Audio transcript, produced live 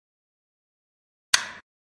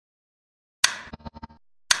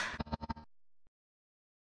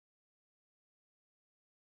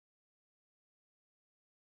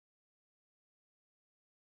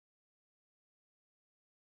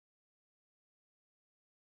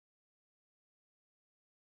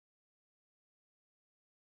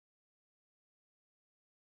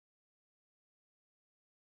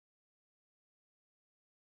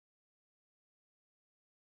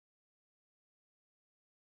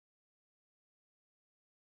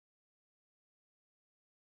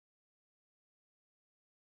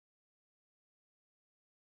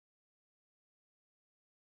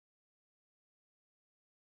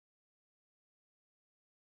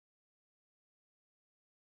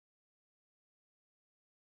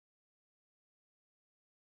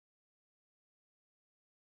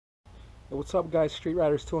Hey, what's up guys, Street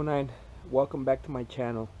Riders 209. Welcome back to my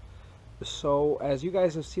channel. So as you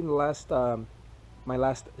guys have seen the last my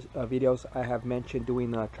last videos, I have mentioned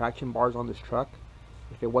doing traction bars on this truck.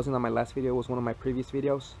 If it wasn't on my last video, it was one of my previous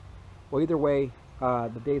videos. Well, either way,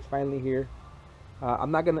 the day is finally here. I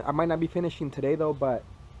might not be finishing today though, but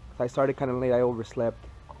I started kind of late. I overslept,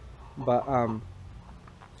 but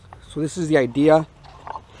so this is the idea.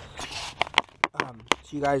 So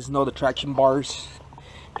you guys know the traction bars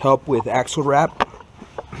help with axle wrap.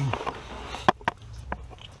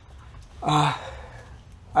 I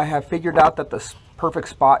have figured out that the perfect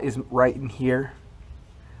spot is right in here,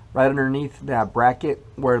 right underneath that bracket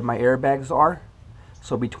where my airbags are.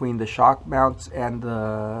 So between the shock mounts and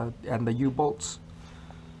the U-bolts.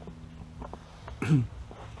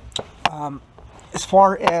 As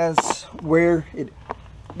far as where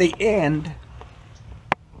they end,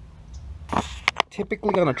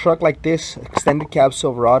 typically on a truck like this, extended cab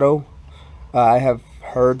Silverado, I have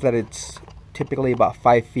heard that it's typically about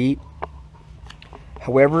 5 feet.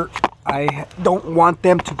 However, I don't want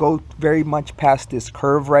them to go very much past this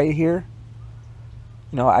curve right here.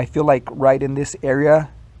 You know, I feel like right in this area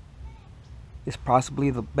is possibly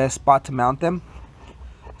the best spot to mount them.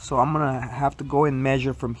 So I'm gonna have to go and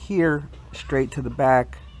measure from here straight to the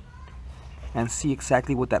back and see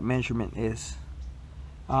exactly what that measurement is.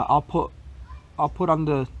 I'll put on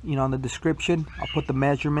the on the description, I'll put the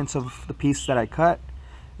measurements of the piece that I cut,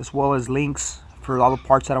 as well as links for all the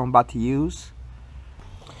parts that I'm about to use.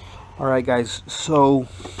 Alright guys, so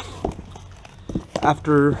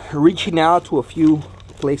after reaching out to a few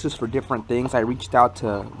places for different things, I reached out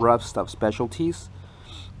to Ruffstuff Specialties,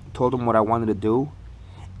 told them what I wanted to do,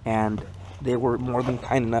 and they were more than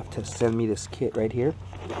kind enough to send me this kit right here.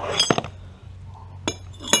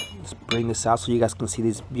 Let's bring this out so you guys can see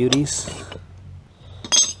these beauties.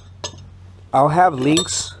 I'll have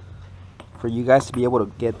links for you guys to be able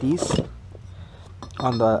to get these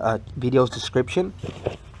on the video's description.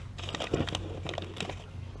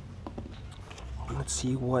 Let's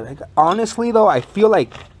see what I got. Honestly though, I feel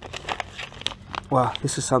like, well,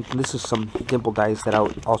 this is some dimple dies that I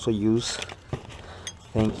would also use.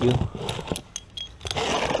 Thank you.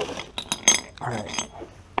 Alright.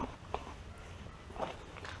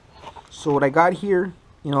 So what I got here,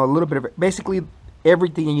 a little bit of it, basically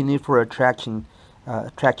everything you need for a traction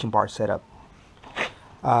bar setup.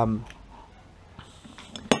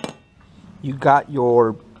 You got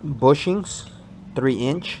your bushings,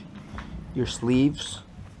 3-inch, your sleeves.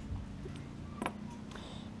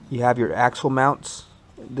 You have your axle mounts.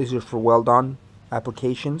 These are for weld-on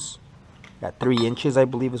applications. At 3 inches, I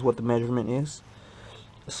believe, is what the measurement is,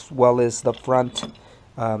 as well as the front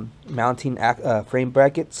mounting frame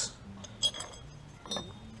brackets.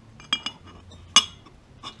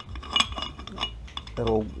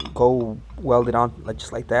 That'll go welded on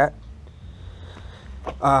just like that.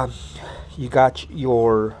 You got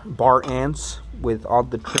your bar ends with all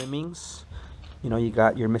the trimmings. You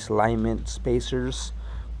got your misalignment spacers,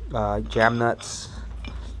 jam nuts,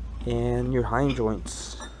 and your hind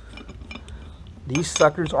joints. These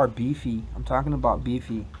suckers are beefy. I'm talking about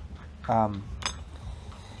beefy. I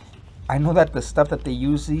know that the stuff that they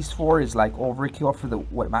use these for is like overkill for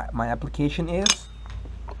what my application is.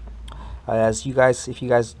 If you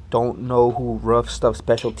guys don't know who Ruffstuff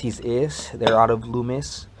Specialties is, they're out of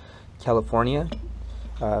Loomis, California,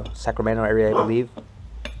 Sacramento area, I believe.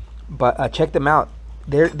 But check them out.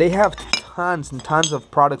 They have tons and tons of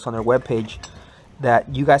products on their webpage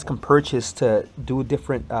that you guys can purchase to do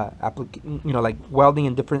different like welding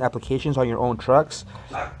and different applications on your own trucks.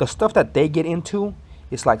 The stuff that they get into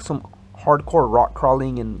is like some hardcore rock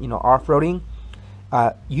crawling and off-roading.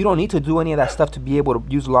 You don't need to do any of that stuff to be able to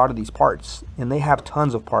use a lot of these parts, and they have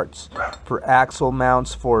tons of parts for axle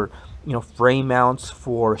mounts, for frame mounts,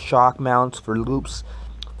 for shock mounts, for loops.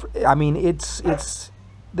 I mean,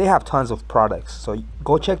 they have tons of products, so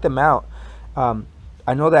go check them out.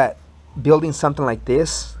 I know that building something like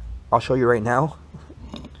this, I'll show you right now.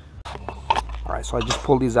 Alright, so I just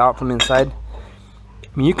pulled these out from inside.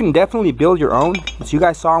 I mean, you can definitely build your own. As you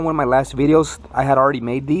guys saw in one of my last videos, I had already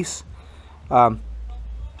made these.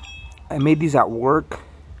 I made these at work.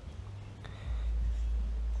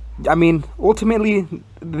 I mean, ultimately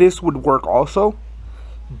this would work also,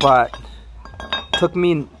 but it took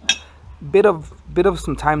me a bit of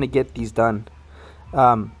some time to get these done.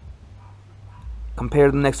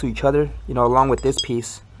 Compare them next to each other, along with this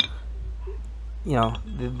piece,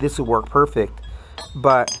 this would work perfect.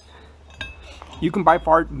 But you can by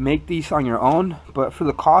far make these on your own, but for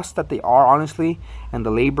the cost that they are, honestly, and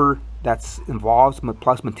the labor that's involved,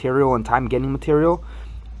 plus material and time getting material,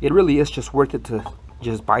 it really is just worth it to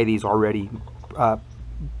just buy these already,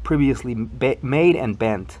 previously made and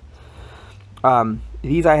bent.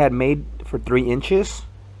 These I had made for 3 inches,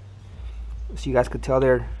 so you guys could tell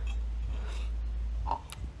they're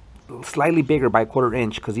slightly bigger by 1/4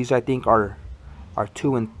 inch, because these I think are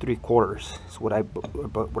 2 3/4. Is what I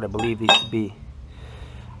believe these to be.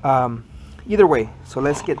 Either way, so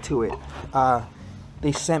let's get to it.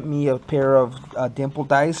 They sent me a pair of dimple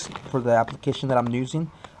dies for the application that I'm using.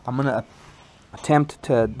 I'm gonna attempt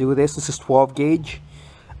to do this. This is 12 gauge.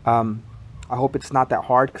 I hope it's not that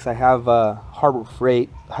hard, because I have a Harbor Freight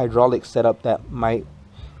hydraulic setup that might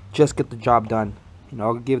just get the job done. You know,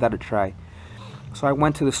 I'll give that a try. So I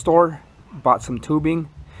went to the store, bought some tubing.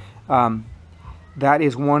 That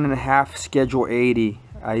is 1.5 schedule 80.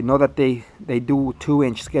 I know that they do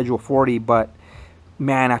 2-inch schedule 40, but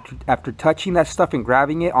man, after touching that stuff and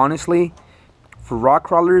grabbing it, honestly, for rock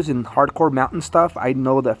crawlers and hardcore mountain stuff, I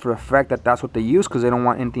know that for a fact that that's what they use, because they don't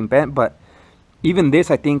want anything bent. But even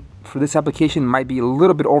this, I think for this application might be a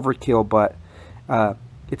little bit overkill, but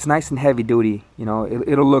it's nice and heavy duty. You know,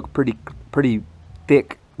 it'll look pretty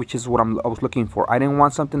thick, which is what I was looking for. I didn't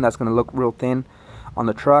want something that's gonna look real thin on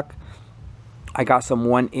the truck. I got some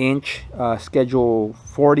 1-inch schedule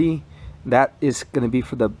 40. That is gonna be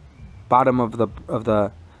for the bottom of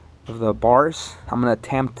the bars. I'm gonna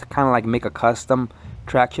attempt to kind of like make a custom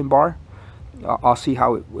traction bar. I'll see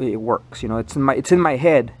how it works. You know, it's in my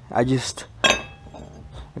head. I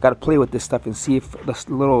gotta play with this stuff and see if the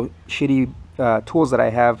little shitty tools that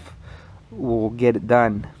I have will get it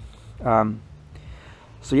done.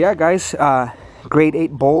 So yeah, guys, grade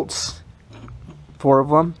 8 bolts, 4 of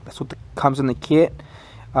them. That's what comes in the kit,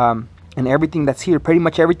 and everything that's here, pretty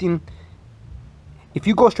much everything. If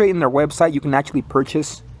you go straight in their website, you can actually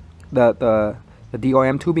purchase the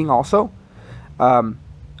DOM tubing also,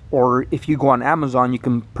 or if you go on Amazon, you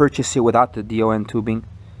can purchase it without the DOM tubing,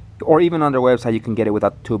 or even on their website you can get it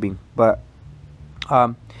without the tubing. But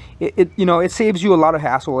you know, it saves you a lot of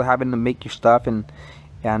hassle having to make your stuff and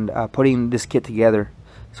putting this kit together.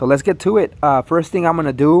 So let's get to it. First thing I'm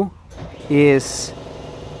gonna do is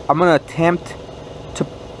I'm gonna attempt to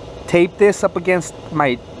tape this up against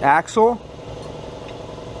my axle.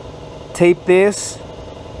 Tape this,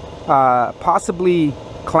 possibly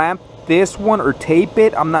clamp this one or tape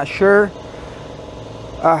it. I'm not sure.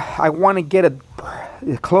 I want to get a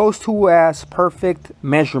close to as perfect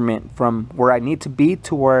measurement from where I need to be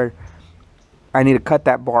to where I need to cut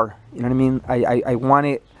that bar. You know what I mean? I want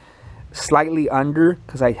it slightly under,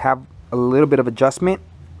 because I have a little bit of adjustment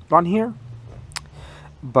on here.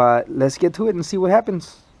 But let's get to it and see what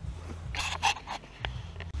happens.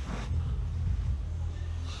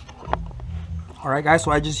 Alright guys,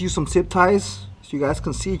 so I just used some zip ties, so you guys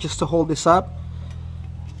can see, just to hold this up.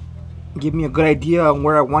 Give me a good idea on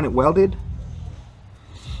where I want it welded.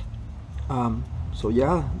 So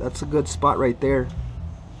yeah, that's a good spot right there.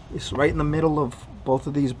 It's right in the middle of both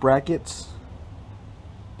of these brackets.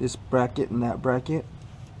 This bracket and that bracket.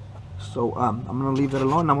 So I'm gonna leave that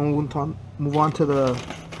alone. I'm gonna move on to the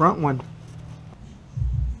front one.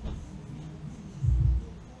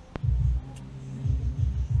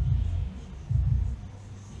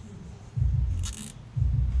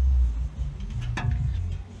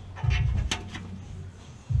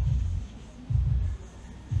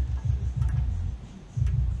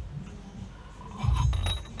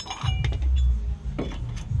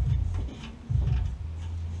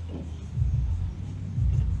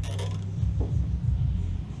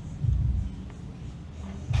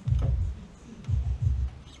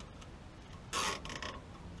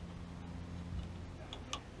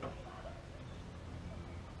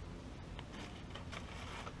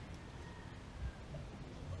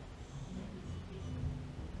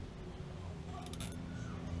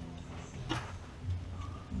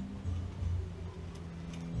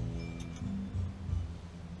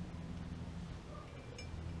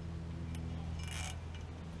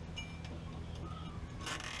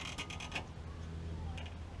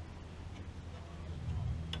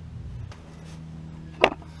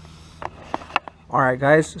 Alright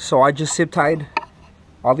guys, so I just zip tied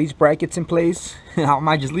all these brackets in place. I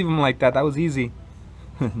might just leave them like that. That was easy.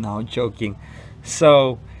 No, I'm joking.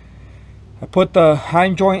 So I put the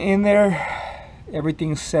hind joint in there.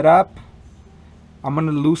 Everything's set up. I'm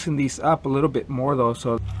gonna loosen these up a little bit more though,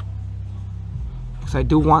 so because I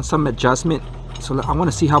do want some adjustment. So I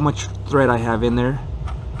want to see how much thread I have in there.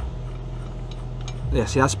 Yeah,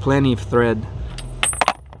 see, that's plenty of thread.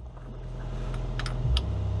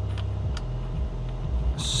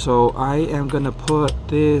 So I am gonna put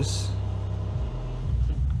this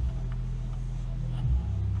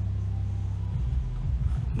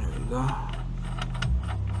there we go.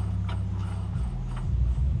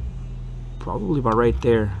 probably about right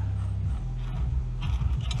there.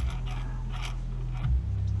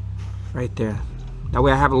 Right there. That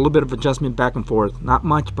way I have a little bit of adjustment back and forth. Not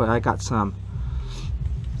much, but I got some.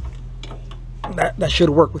 That should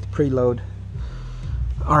work with preload.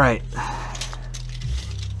 Alright.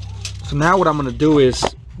 So now what I'm going to do is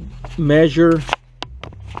measure.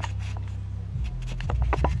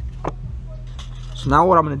 So now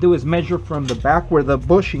what I'm going to do is measure from the back where the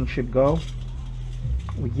bushing should go.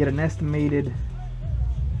 We get an estimated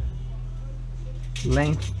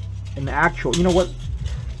length and the actual. You know what?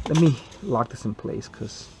 Let me lock this in place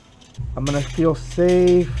because I'm going to feel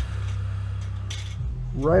safe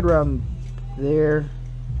right around there.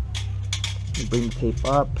 Let me bring the tape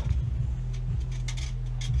up.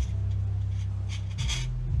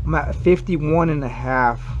 I'm at 51 and a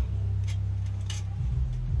half.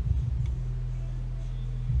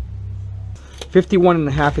 51 and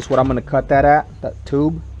a half is what I'm going to cut that at, that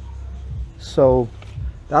tube. So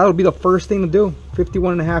that'll be the first thing to do,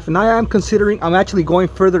 51 and a half. And I am considering, I'm actually going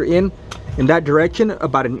further in that direction,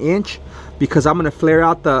 about an inch, because I'm going to flare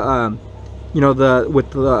out the, you know,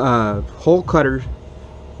 with the hole cutter.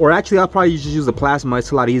 Or actually, I'll probably just use the plasma,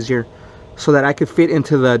 it's a lot easier, so that I could fit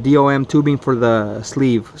into the DOM tubing for the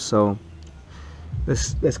sleeve. So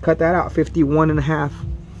let's cut that out, 51 and a half.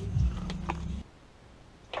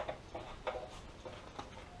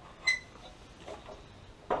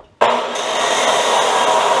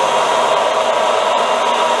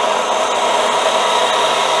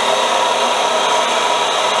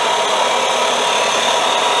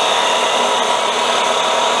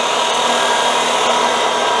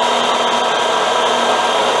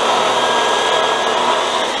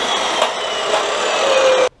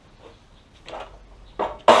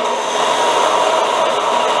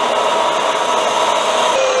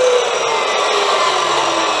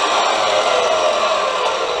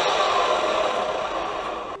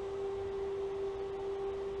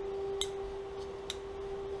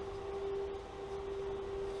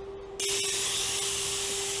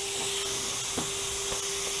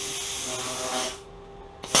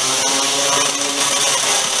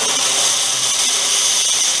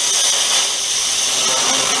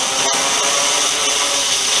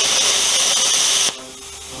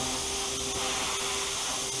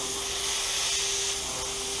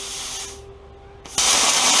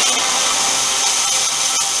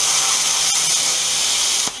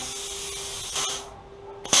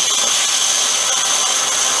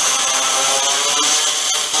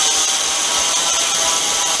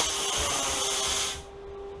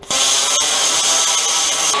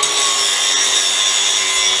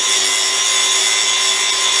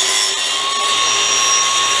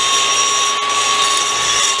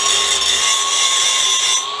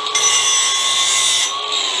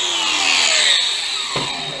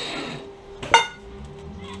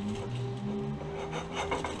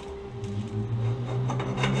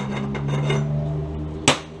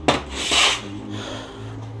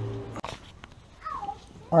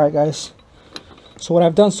 Alright guys, so what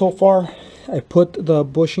I've done so far, I put the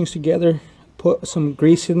bushings together, put some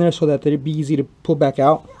grease in there so that it'd be easy to pull back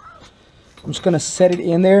out. I'm just going to set it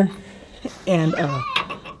in there and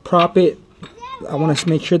prop it. I want to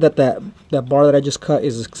make sure that that bar that I just cut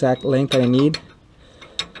is the exact length that I need.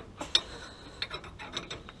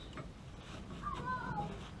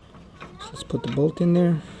 So let's put the bolt in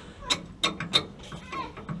there.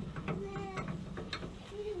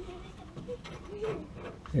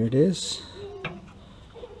 There it is.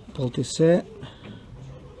 Bolt is set.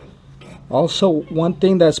 Also, one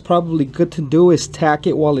thing that's probably good to do is tack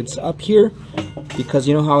it while it's up here, because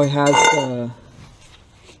you know how it has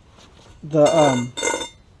the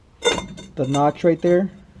notch right there.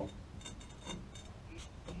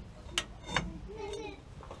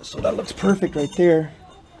 So that looks perfect right there.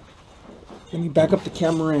 Let me back up the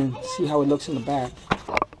camera and see how it looks in the back.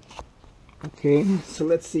 Okay, so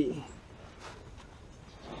let's see.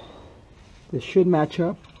 This should match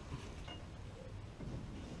up.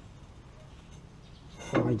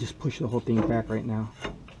 Oh, I just pushed the whole thing back right now.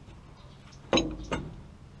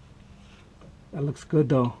 That looks good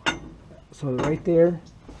though. So right there,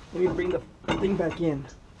 let me bring the thing back in.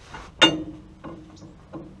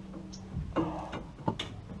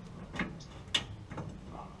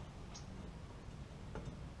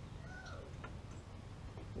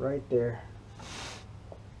 Right there.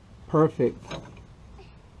 Perfect.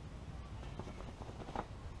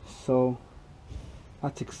 So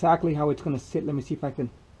that's exactly how it's going to sit. Let me see if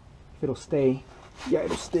it'll stay. Yeah,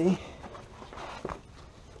 it'll stay.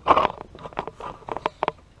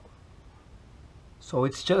 So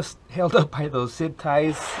it's just held up by those zip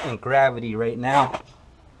ties and gravity right now.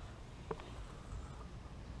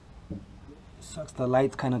 sucks, the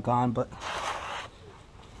light's kind of gone, but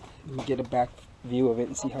let me get a back view of it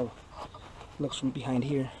and see how it looks from behind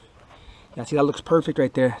here. Yeah, see, that looks perfect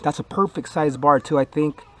right there. That's a perfect size bar too. I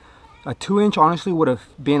think a 2-inch honestly would have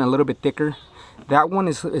been a little bit thicker. That one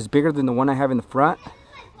is bigger than the one I have in the front,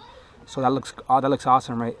 so that looks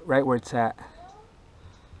awesome right where it's at.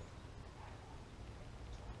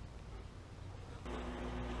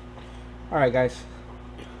 All right, guys,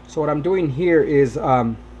 so what I'm doing here is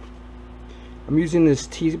I'm using this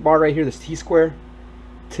T-bar right here, this T-square,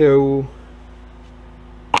 to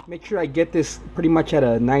make sure I get this pretty much at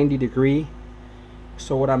a 90 degree.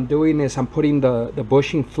 So what I'm doing is I'm putting the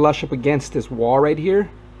bushing flush up against this wall right here.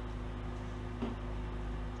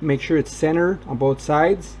 Make sure it's centered on both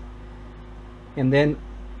sides, and then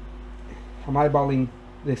I'm eyeballing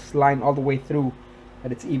this line all the way through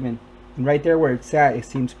that it's even, and right there where it's at, it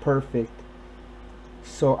seems perfect.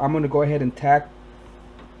 So I'm going to go ahead and tack.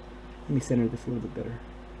 Let me center this a little bit better.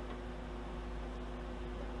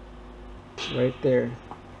 Right there.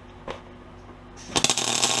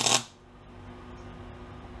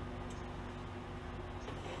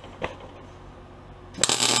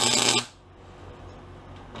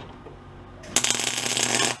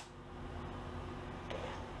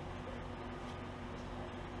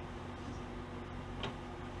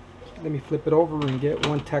 Let me flip it over and get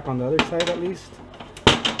one tack on the other side at least.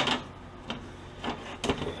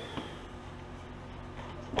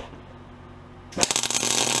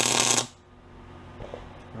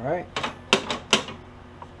 Alright.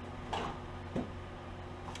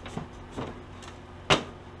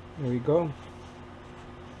 There we go.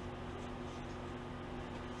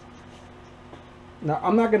 Now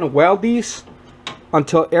I'm not going to weld these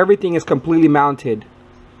until everything is completely mounted.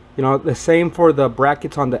 You know, the same for the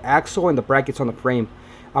brackets on the axle and the brackets on the frame.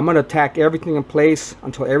 I'm going to tack everything in place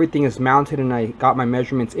until everything is mounted and I got my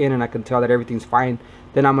measurements in and I can tell that everything's fine.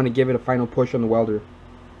 Then I'm going to give it a final push on the welder.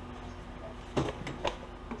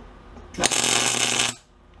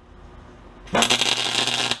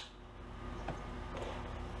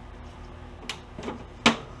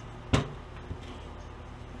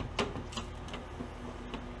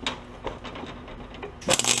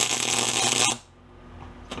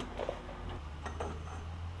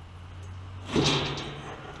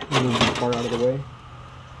 Move this part out of the way.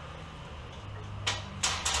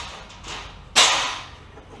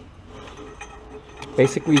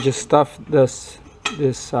 Basically just stuff this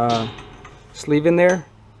sleeve in there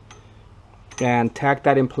and tack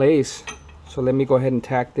that in place. So let me go ahead and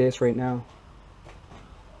tack this right now.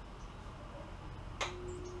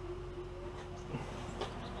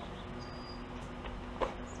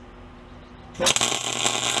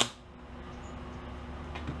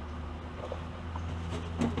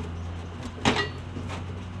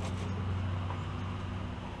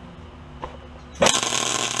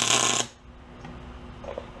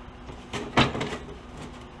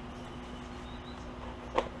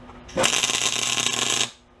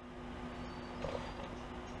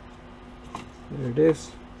 There it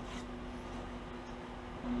is.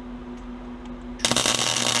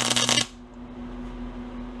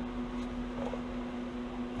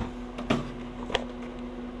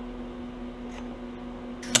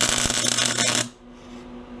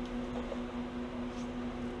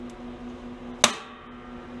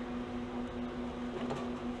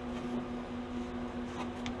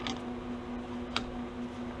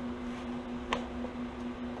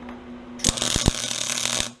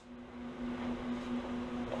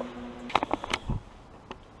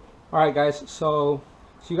 Alright guys, so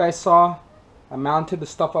you guys saw, I mounted the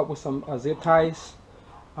stuff up with some zip ties,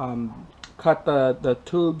 cut the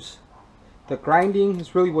tubes. The grinding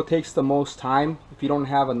is really what takes the most time if you don't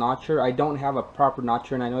have a notcher. I don't have a proper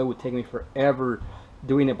notcher and I know it would take me forever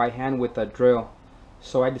doing it by hand with a drill.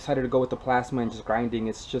 So I decided to go with the plasma and just grinding.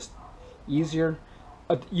 It's just easier.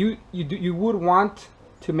 You would want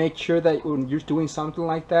to make sure that when you're doing something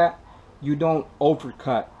like that, you don't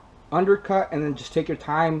overcut. Undercut and then just take your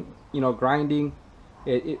time, you know, grinding.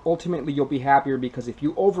 Ultimately you'll be happier, because if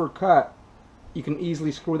you overcut, you can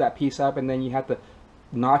easily screw that piece up and then you have to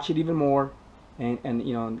notch it even more and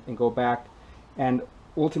you know, and go back, and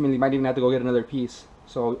ultimately you might even have to go get another piece.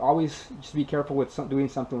 So always just be careful with doing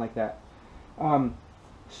something like that.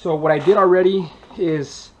 So what I did already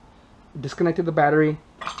is disconnected the battery.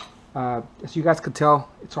 As you guys could tell,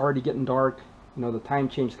 it's already getting dark. You know, the time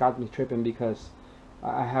change got me tripping because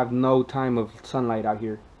I have no time of sunlight out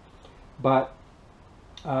here. But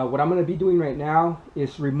what I'm going to be doing right now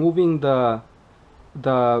is removing the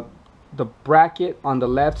bracket on the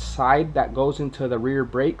left side that goes into the rear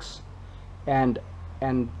brakes, and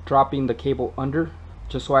dropping the cable under,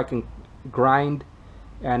 just so I can grind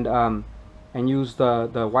and use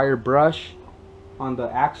the wire brush on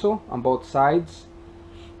the axle on both sides.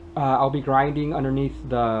 I'll be grinding underneath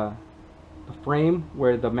the frame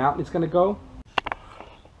where the mount is going to go.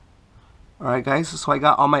 Alright guys, so I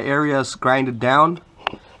got all my areas grinded down.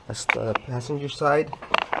 That's the passenger side.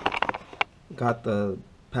 Got the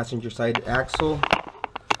passenger side axle.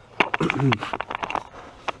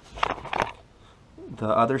 The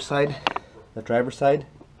other side, the driver's side,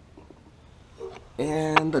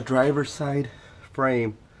 and the driver's side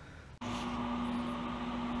frame.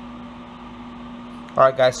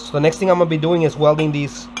 Alright guys, so the next thing I'm going to be doing is welding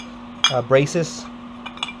these braces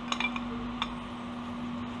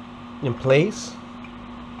in place.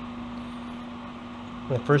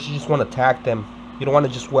 And first you just want to tack them. You don't want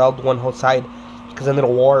to just weld one whole side because then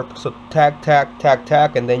it'll warp. So tack, tack, tack,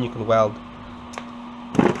 tack, and then you can weld.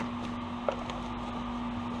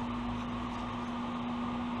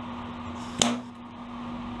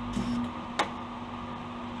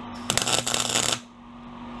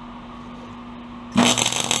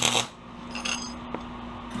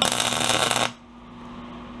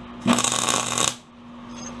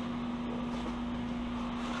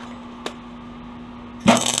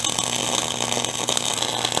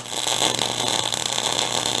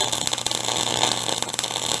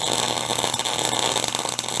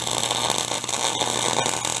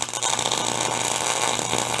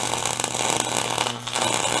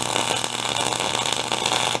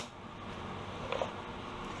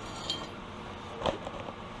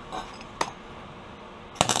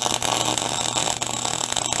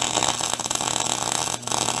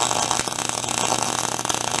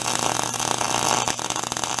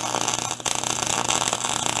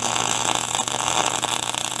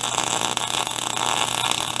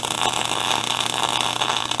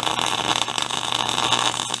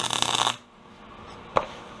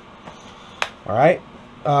 Alright,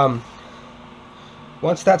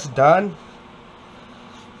 once that's done,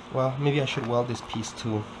 well, maybe I should weld this piece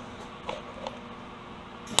too.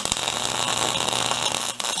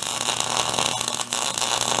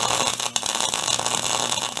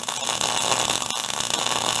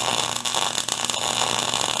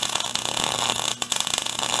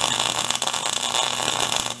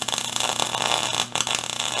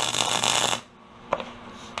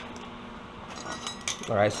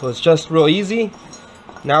 Alright, so it's just real easy.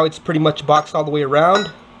 Now it's pretty much boxed all the way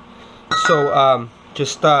around. So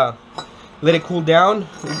just let it cool down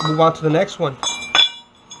and move on to the next one.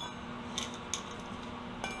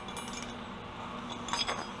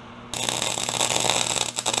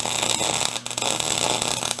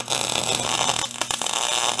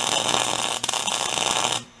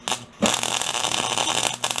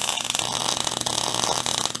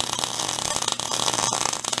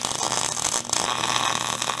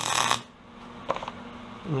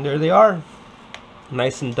 And there they are,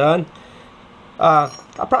 nice and done. I'll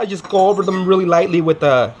probably just go over them really lightly with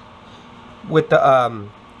the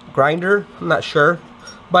grinder. I'm not sure,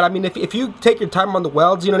 but I mean, if you take your time on the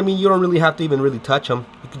welds, you know what I mean, you don't really have to even really touch them.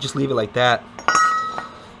 You can just leave it like that.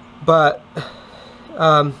 But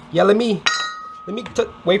yeah, let me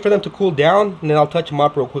wait for them to cool down, and then I'll touch them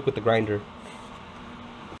up real quick with the grinder.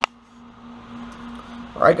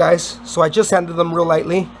 Alright guys, so I just handled them real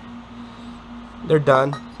lightly. They're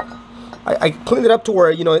done. I cleaned it up to where,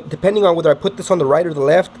 you know, depending on whether I put this on the right or the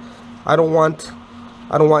left, I want,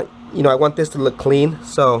 you know, I want this to look clean.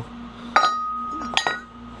 So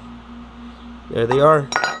there they are.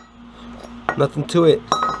 Nothing to it.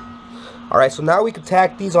 Alright, so now we can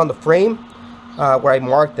tack these on the frame where I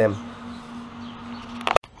marked them.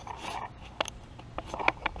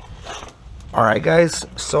 Alright guys,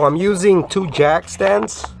 so I'm using 2 jack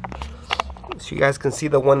stands. So you guys can see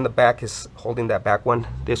the one in the back is holding that back one.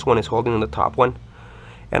 This one is holding the top one.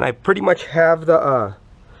 And I pretty much have the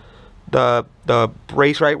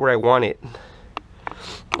brace right where I want it.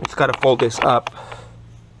 It's got to fold this up.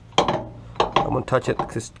 I'm going to touch it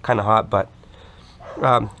because it's kind of hot, but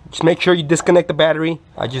just make sure you disconnect the battery.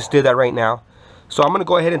 I just did that right now. So I'm going to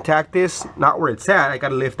go ahead and tack this, not where it's at. I got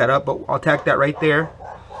to lift that up, but I'll tack that right there.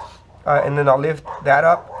 And then I'll lift that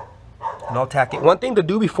up. And I'll tack it. One thing to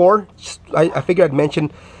do before, I figured I'd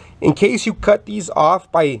mention, in case you cut these off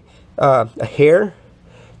by a hair,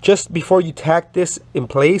 just before you tack this in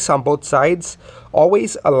place on both sides,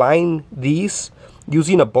 always align these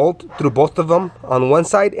using a bolt through both of them on one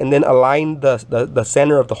side, and then align the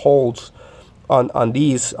center of the holes on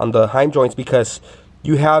these, on the heim joints, because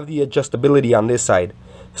you have the adjustability on this side.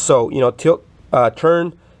 So, you know, tilt,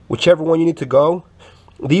 turn, whichever one you need to go.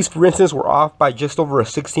 These, for instance, were off by just over a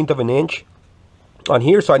 1/16 of an inch on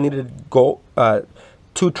here, so I needed to go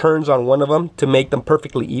 2 turns on one of them to make them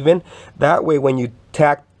perfectly even. That way when you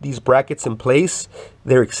tack these brackets in place,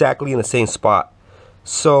 they're exactly in the same spot.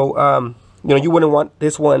 So you know, you wouldn't want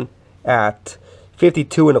this one at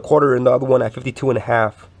 52.25 and the other one at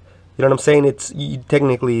 52.5. You know what I'm saying? It's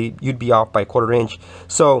technically you'd be off by 1/4 inch.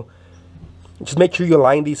 So just make sure you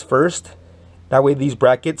align these first. That way these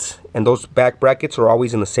brackets and those back brackets are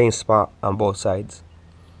always in the same spot on both sides.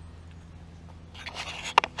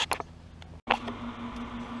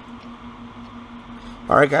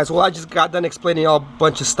 Alright guys, well I just got done explaining a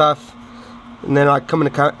bunch of stuff, and then I come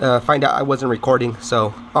to find out I wasn't recording,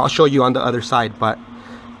 so I'll show you on the other side. But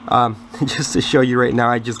just to show you right now,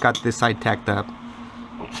 I just got this side tacked up,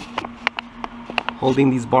 holding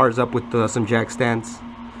these bars up with some jack stands.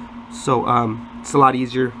 So it's a lot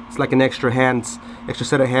easier. It's like an extra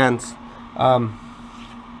set of hands. So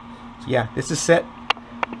yeah, this is set.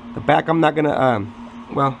 The back I'm not gonna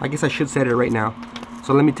well, I guess I should set it right now.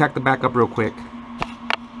 So let me tack the back up real quick.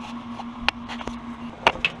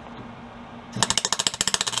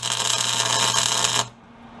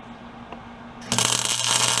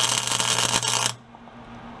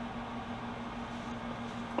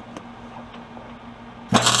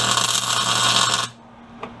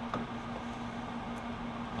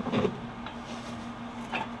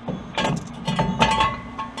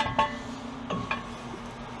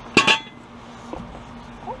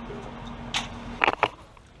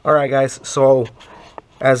 Alright guys, so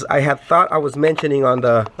as I had thought I was mentioning on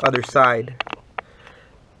the other side,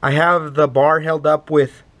 I have the bar held up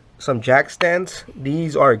with some jack stands.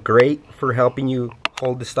 These are great for helping you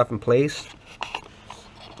hold this stuff in place.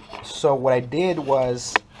 So what I did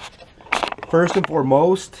was, first and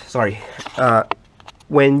foremost,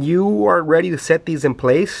 when you are ready to set these in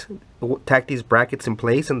place, tack these brackets in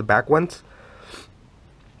place and the back ones,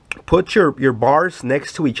 put your bars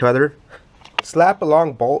next to each other. Slap a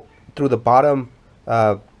long bolt through the bottom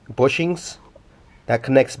bushings that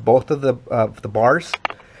connects both of the bars,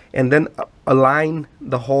 and then align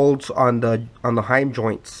the holes on the heim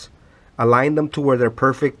joints. Align them to where they're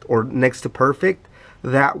perfect or next to perfect.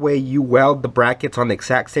 That way you weld the brackets on the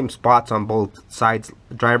exact same spots on both sides,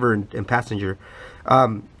 driver and passenger.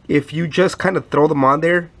 If you just kind of throw them on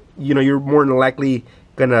there, you know, you're more than likely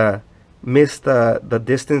gonna miss the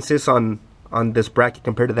distances on this bracket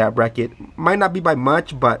compared to that bracket. Might not be by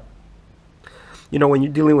much, but you know, when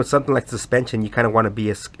you're dealing with something like suspension, you kind of want to be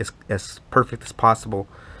as perfect as possible.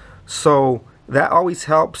 So that always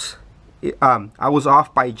helps. I was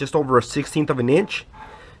off by just over a 1/16 of an inch.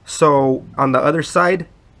 So on the other side,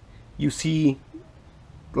 you see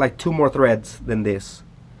like 2 more threads than this.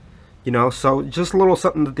 You know, so just a little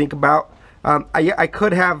something to think about. I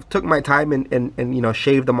could have took my time and you know,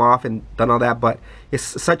 shaved them off and done all that, but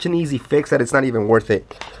it's such an easy fix that it's not even worth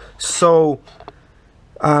it. So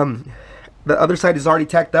the other side is already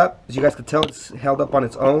tacked up. As you guys can tell, it's held up on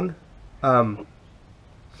its own.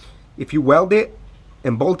 If you weld it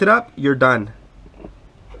and bolt it up, you're done.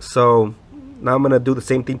 So now I'm gonna do the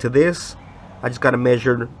same thing to this. I just gotta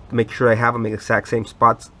measure to make sure I have them in the exact same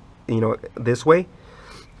spots, you know, this way.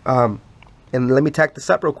 And let me tack this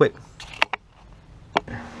up real quick.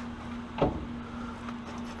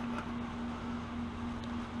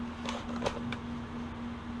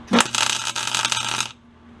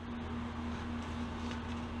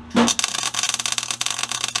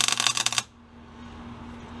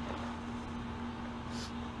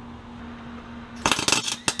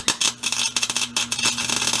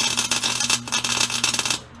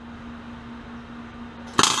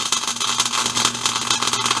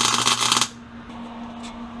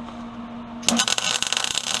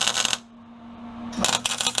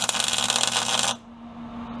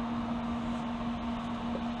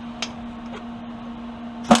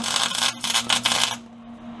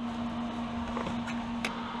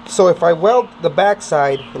 So if I weld the back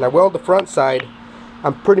side and I weld the front side,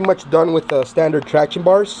 I'm pretty much done with the standard traction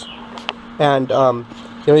bars. And you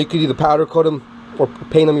know, you could either powder coat them or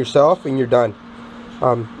paint them yourself, and you're done.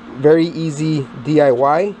 Very easy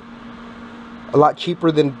DIY. A lot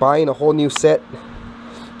cheaper than buying a whole new set.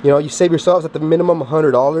 You know, you save yourselves at the minimum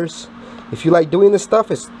 $100. If you like doing this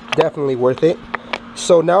stuff, it's definitely worth it.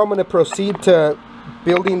 So now I'm going to proceed to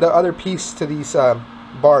building the other piece to these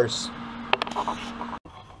bars.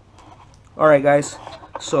 Alright guys,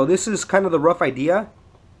 so this is kind of the rough idea.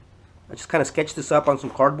 I just kind of sketched this up on some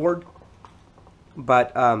cardboard.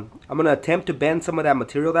 But I'm going to attempt to bend some of that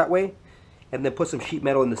material that way, and then put some sheet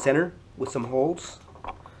metal in the center with some holes.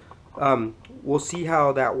 We'll see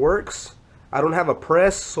how that works. I don't have a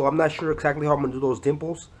press, so I'm not sure exactly how I'm going to do those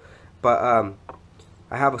dimples. But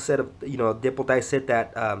I have a set of, you know, dimple die set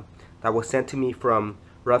that that was sent to me from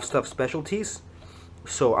Ruffstuff Specialties.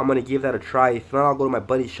 So I'm gonna give that a try. If not, I'll go to my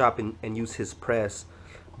buddy's shop and use his press.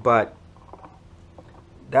 But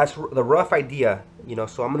that's the rough idea, you know.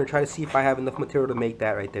 So I'm gonna try to see if I have enough material to make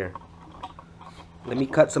that right there. Let me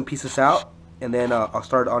cut some pieces out, and then I'll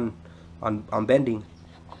start on bending.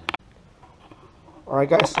 All right,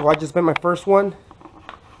 guys. So I just bent my first one.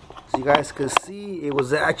 So you guys can see it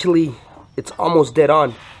was actually, it's almost dead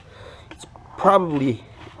on. It's probably,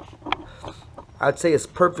 I'd say as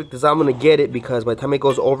perfect as I'm gonna get it, because by the time it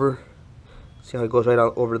goes over, see how it goes right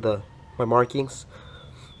on over my markings.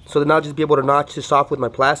 So then I'll just be able to notch this off with my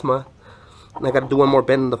plasma. And I gotta do one more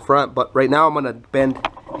bend in the front, but right now I'm gonna bend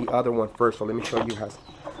the other one first. So let me show you how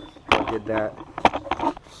I did that.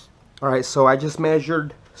 All right, so I just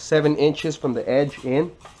measured 7 inches from the edge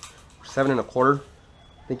in, 7 1/4.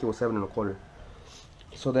 I think it was 7 1/4.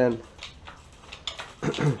 So then,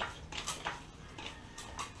 you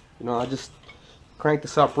know, I just crank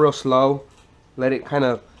this up real slow, let it kind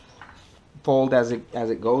of fold as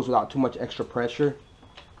it goes without too much extra pressure.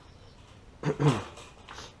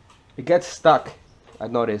 It gets stuck,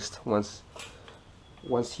 I've noticed, once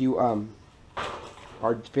you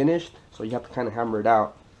are finished, so you have to kind of hammer it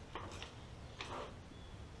out.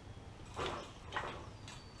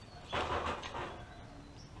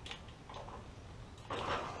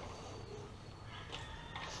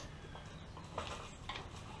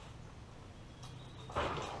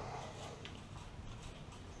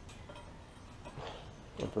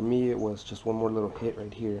 And for me, it was just one more little hit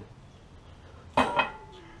right here.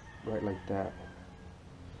 Right like that.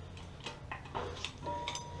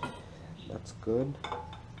 That's good.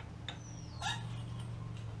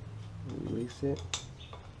 Release it.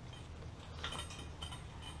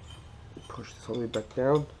 Push this all the way back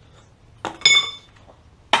down.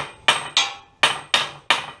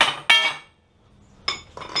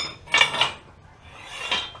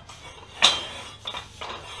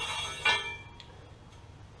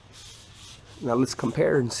 Now let's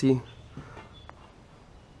compare and see.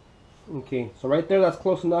 Okay, so right there, that's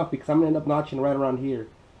close enough, because I'm gonna end up notching right around here.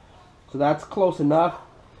 So that's close enough.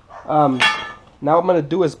 Now what I'm gonna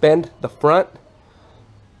do is bend the front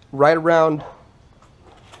right around.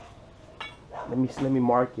 Let me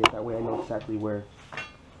mark it, that way I know exactly where.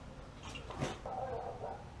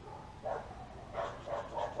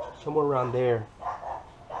 Somewhere around there.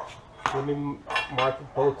 Let me mark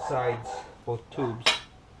both sides, both tubes.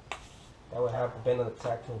 That would have to bend on the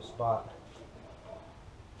exact same spot.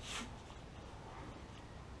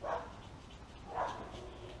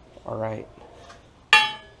 All right.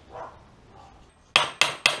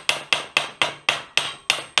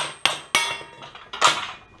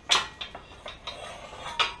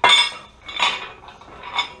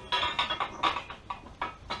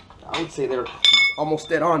 I would say they're almost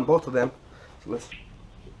dead on, both of them. So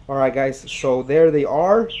all right, guys. So there they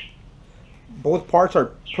are. Both parts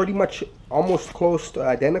are pretty much almost close to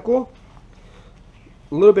identical.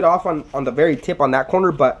 A little bit off on the very tip on that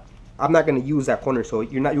corner, but I'm not going to use that corner, so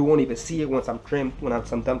you won't even see it once I'm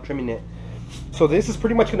done trimming it. So this is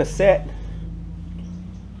pretty much going to set.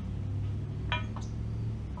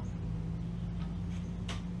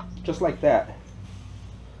 Just like that.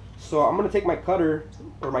 So I'm going to take my cutter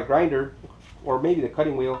or my grinder or maybe the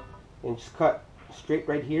cutting wheel and just cut straight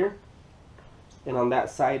right here, and on that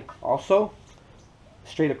side also,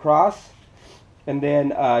 straight across. And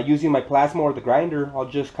then using my plasma or the grinder, I'll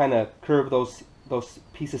just kind of curve those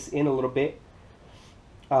pieces in a little bit.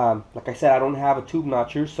 Like I said, I don't have a tube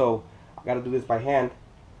notcher, so I got to do this by hand.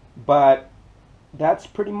 But that's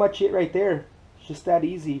pretty much it right there. It's just that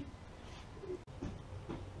easy.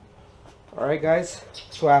 Alright, guys,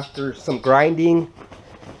 so after some grinding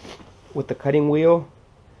with the cutting wheel,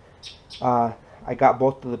 I got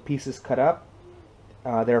both of the pieces cut up.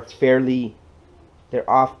 They're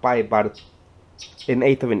off by about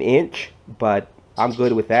 1/8 of an inch, but I'm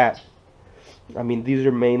good with that. I mean, these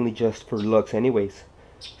are mainly just for looks anyways.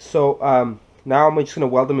 So now I'm just going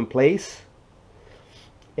to weld them in place,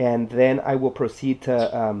 and then I will proceed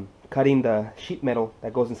to cutting the sheet metal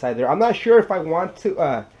that goes inside there. I'm not sure if I want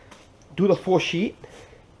to do the full sheet.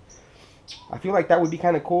 I feel like that would be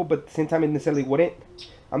kind of cool, but at the same time it necessarily wouldn't.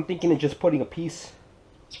 I'm thinking of just putting a piece,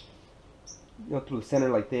 you know, through the center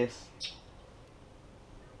like this.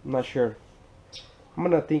 I'm not sure. I'm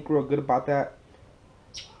gonna think real good about that.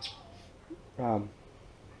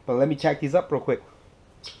 But let me tack these up real quick.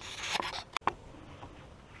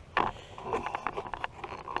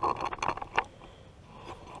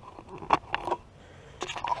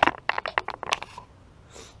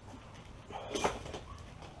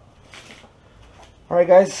 Alright,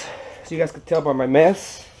 guys, so you guys can tell by my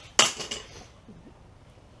mess,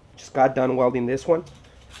 just got done welding this one.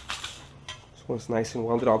 This one's nice and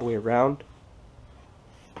welded all the way around.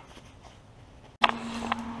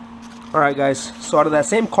 Alright guys, so out of that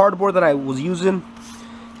same cardboard that I was using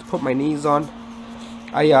to put my knees on,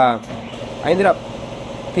 I ended up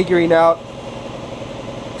figuring out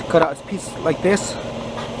to cut out a piece like this.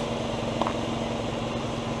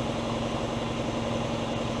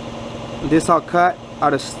 This I'll cut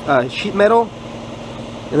out of sheet metal,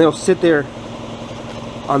 and it'll sit there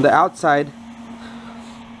on the outside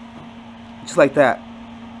just like that,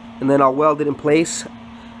 and then I'll weld it in place.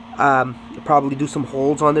 Probably do some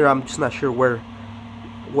holes on there. I'm just not sure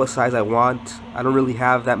what size I want. I don't really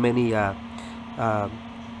have that many you know,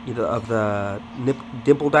 of the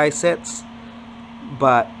dimple die sets,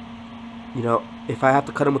 but you know, if I have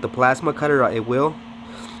to cut them with the plasma cutter, it will.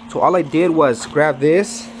 So all I did was grab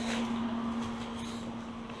this,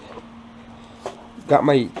 got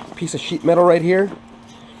my piece of sheet metal right here,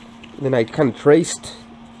 and then I kind of traced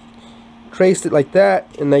it like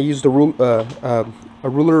that, and I used a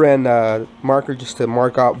ruler and marker just to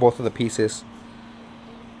mark out both of the pieces.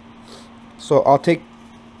 So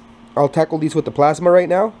I'll tackle these with the plasma right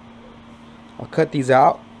now. I'll cut these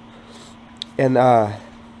out, and I'll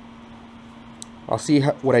see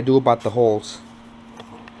what I do about the holes.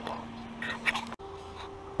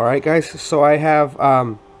 Alright guys, so I have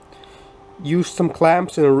used some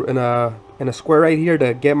clamps and a square right here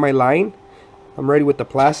to get my line. I'm ready with the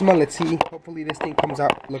plasma. Let's see, hopefully this thing comes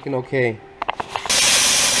out looking okay.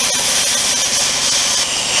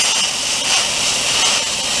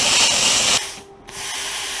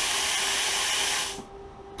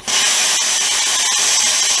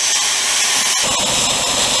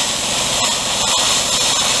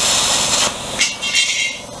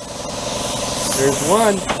 There's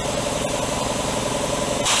one.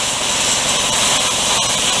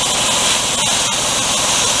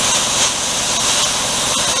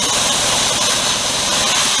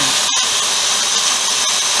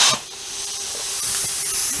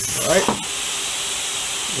 Alright.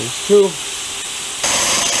 There's two.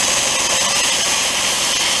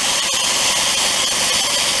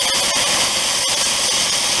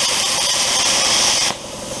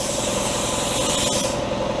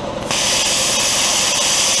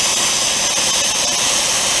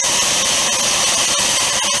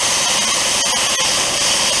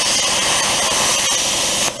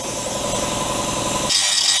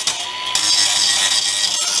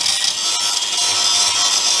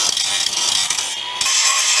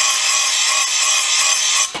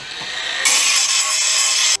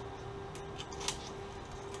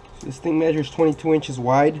 This thing measures 22 inches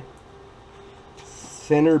wide,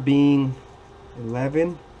 center being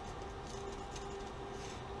 11.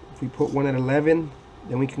 If we put one at 11,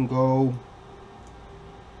 then we can go,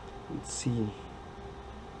 let's see,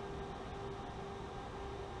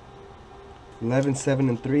 11, 7,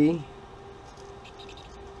 and 3.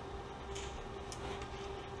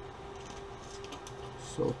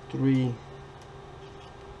 So 3,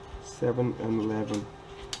 7, and 11.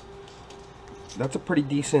 That's a pretty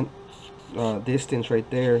decent distance right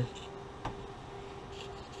there. I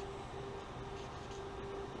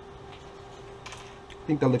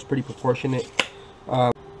think that looks pretty proportionate.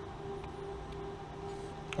 Alright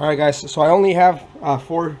guys, so I only have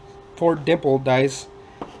four dimple dies.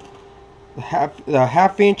 The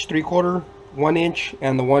half inch, 3/4, 1 inch,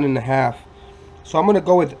 and the 1.5. So I'm gonna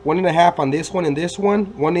go with 1.5 on this one and this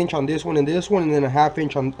one, 1 inch on this one and this one, and then a ½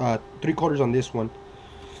 inch on 3/4 on this one.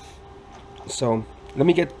 So let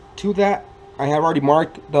me get to that. I have already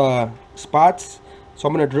marked the spots, so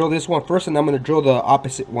I'm going to drill this one first, and I'm going to drill the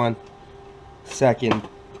opposite one second.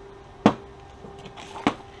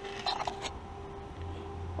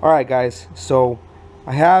 Alright guys, so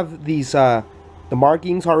I have these the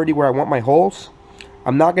markings already where I want my holes.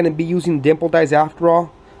 I'm not going to be using dimple dies after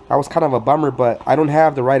all. That was kind of a bummer, but I don't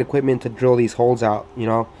have the right equipment to drill these holes out, you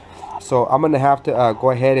know. So I'm going to have to go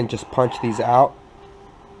ahead and just punch these out.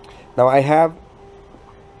 Now I have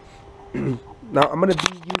now I'm going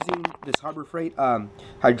to be using this Harbor Freight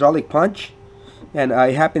hydraulic punch, and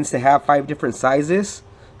it happens to have 5 different sizes,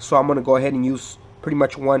 so I'm going to go ahead and use pretty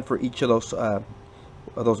much one for each of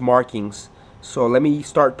those markings. So let me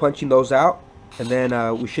start punching those out, and then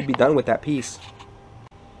we should be done with that piece.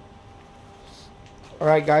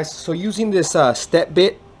 Alright guys, so using this step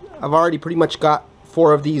bit, I've already pretty much got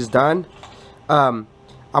 4 of these done.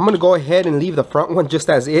 I'm going to go ahead and leave the front one just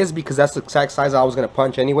as is, because that's the exact size I was going to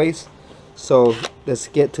punch anyways. So let's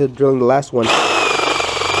get to drilling the last one.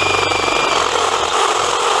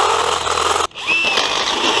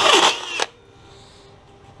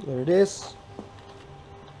 There it is.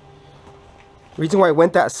 The reason why I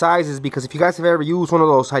went that size is because if you guys have ever used one of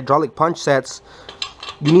those hydraulic punch sets,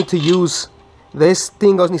 you need to use, this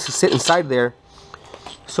thing needs to sit inside there.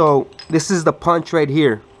 So this is the punch right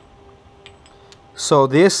here. So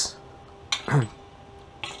this, turn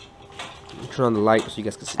on the light so you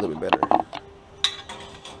guys can see a little bit better.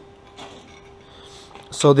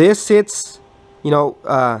 So this sits, you know,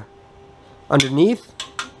 underneath.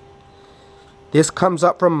 This comes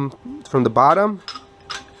up from the bottom,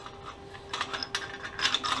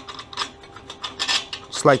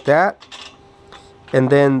 just like that, and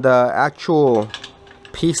then the actual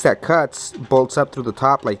piece that cuts bolts up through the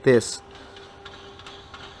top like this.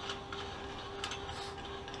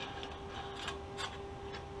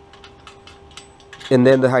 And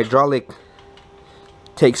then the hydraulic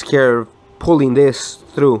takes care of pulling this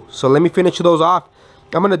through. So let me finish those off.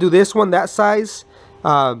 I'm gonna do this one that size,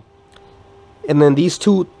 and then these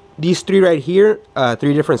three right here,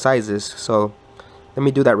 3 different sizes. So let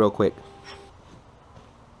me do that real quick.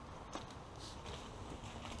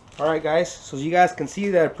 Alright guys, so you guys can see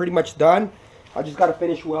that I'm pretty much done. I just gotta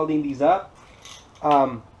finish welding these up.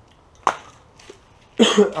 I'm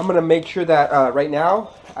gonna make sure that right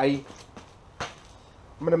now I'm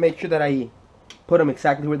gonna make sure that I put them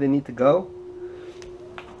exactly where they need to go.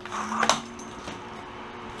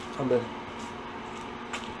 On the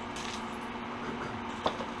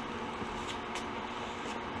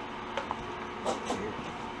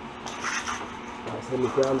let me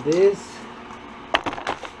ground this.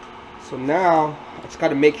 So now I just got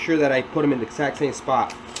to make sure that I put them in the exact same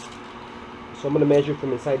spot. So I'm going to measure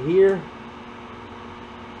from inside here,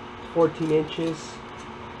 14 inches.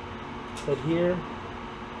 Inside here,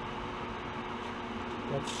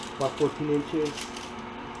 that's about 14 inches.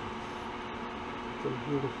 From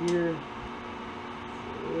here to here.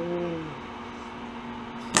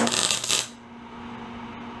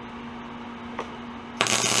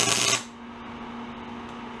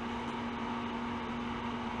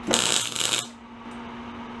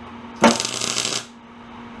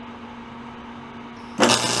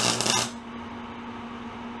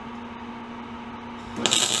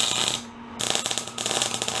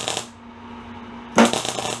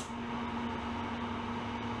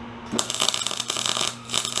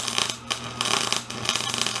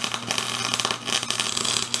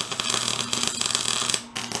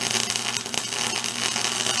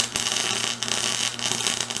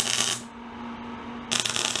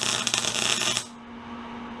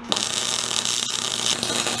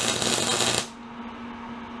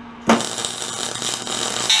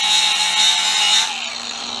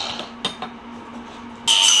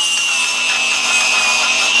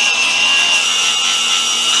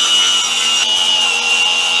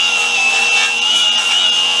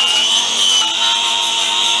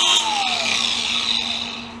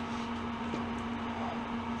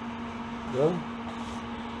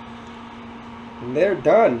 And they're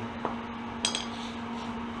done.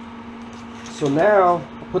 So now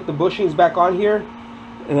I'll put the bushings back on here,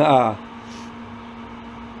 and I'll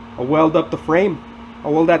weld up the frame.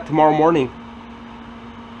 I'll weld that tomorrow morning.